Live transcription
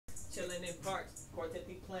chilling in parks, quartet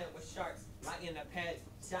playing with sharks, light in the pad,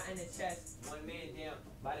 shot in the chest, one man down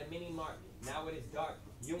by the mini mart. Now it is dark.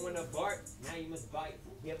 You wanna bark? Now you must bite.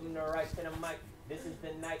 Give him the right to the mic. This is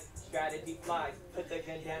the night. Strategy flies. Put the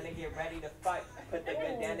gun down and get ready to fight. Put the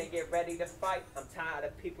gun down and get ready to fight. I'm tired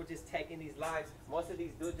of people just taking these lives. Most of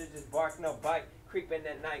these dudes are just bark, no bite. Creeping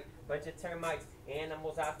at night. Bunch of termites.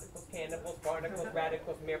 Animals, obstacles, cannibals, barnacles,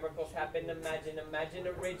 radicals, miracles happen. Imagine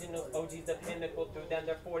originals. OGs the pinnacle through down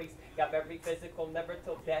their 40s. Got very physical, never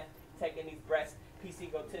till death. Taking these breaths. Peace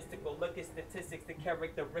egotistical, look at statistics, the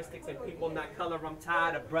characteristics of people not color. I'm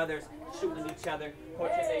tired of brothers shooting each other.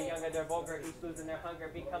 Torture they're younger, they're vulgar, each losing their hunger,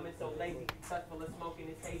 becoming so lazy. Such full of smoking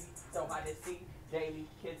is hazy, so hard to see daily.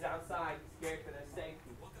 Kids outside, scared for their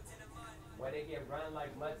safety. Where they get run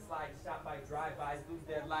like mudslides, shot by drive-bys, lose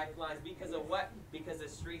their lifelines. Because of what? Because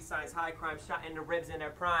of street signs, high crime, shot in the ribs in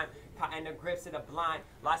their prime, caught in the grips of the blind.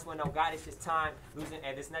 Lost when no God, it's just time. Losing,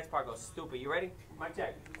 and this next part goes stupid. You ready? Mic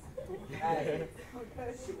check.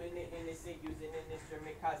 Shooting it innocent, using an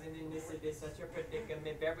instrument, causing an incident, such a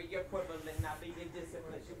predicament, very equivalent, not being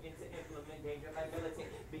disciplined, shooting to implement, danger like militant,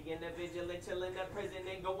 being a vigilant, chilling the prison,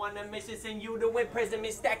 and go on a mission, send you to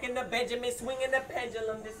imprisonment, stacking the Benjamin, swinging the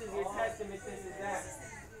pendulum, this is your testament, this is that.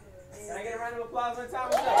 Can I get a round of applause on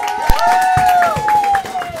time?